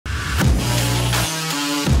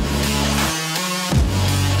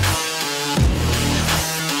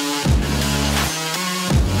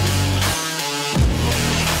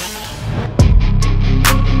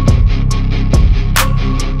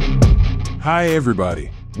Hi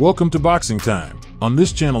everybody, welcome to Boxing Time. On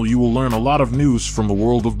this channel you will learn a lot of news from the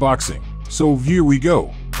world of boxing. So here we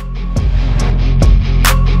go.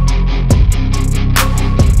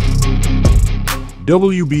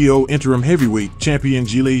 WBO interim heavyweight champion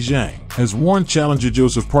Zhilei Zhang has warned challenger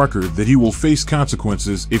Joseph Parker that he will face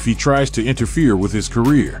consequences if he tries to interfere with his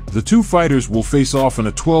career. The two fighters will face off in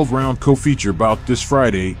a 12-round co-feature bout this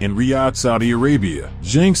Friday in Riyadh, Saudi Arabia.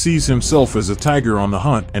 Zhang sees himself as a tiger on the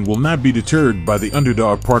hunt and will not be deterred by the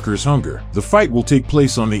underdog Parker's hunger. The fight will take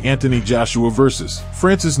place on the Anthony Joshua vs.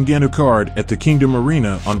 Francis Ngannou card at the Kingdom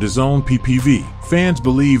Arena on DAZN PPV. Fans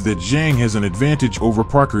believe that Zhang has an advantage over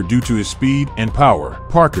Parker due to his speed and power.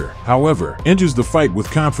 Parker, however, enters the fight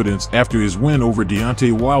with confidence after his win over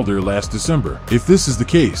Deontay Wilder last December. If this is the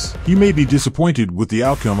case, he may be disappointed with the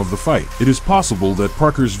outcome of the fight. It is possible that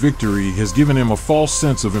Parker's victory has given him a false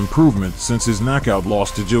sense of improvement since his knockout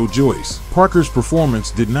loss to Joe Joyce. Parker's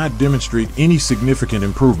performance did not demonstrate any significant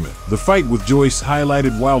improvement. The fight with Joyce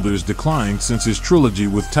highlighted Wilder's decline since his trilogy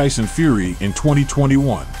with Tyson Fury in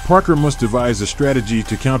 2021. Parker must devise a strategy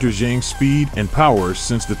to counter Zhang's speed and power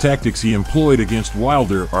since the tactics he employed against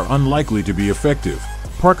Wilder are unlikely to be effective.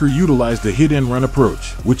 Parker utilized a hit-and-run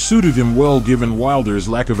approach, which suited him well given Wilder's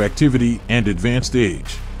lack of activity and advanced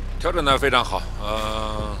age.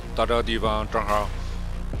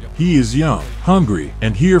 He is young, hungry,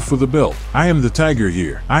 and here for the belt. I am the tiger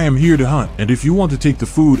here. I am here to hunt, and if you want to take the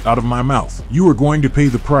food out of my mouth, you are going to pay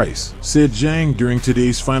the price, said Zhang during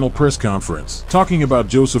today's final press conference, talking about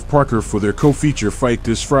Joseph Parker for their co-feature fight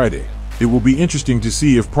this Friday. It will be interesting to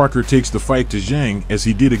see if Parker takes the fight to Zhang as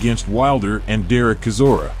he did against Wilder and Derek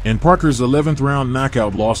Chisora. In Parker's 11th round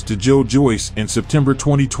knockout loss to Joe Joyce in September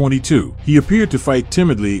 2022, he appeared to fight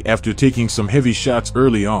timidly after taking some heavy shots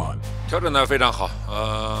early on.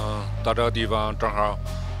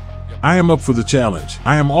 I am up for the challenge.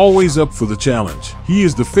 I am always up for the challenge. He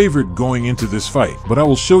is the favorite going into this fight, but I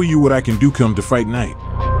will show you what I can do come to fight night.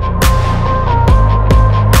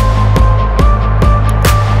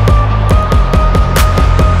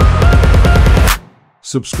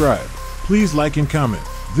 Subscribe. Please like and comment.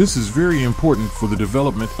 This is very important for the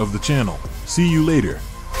development of the channel. See you later.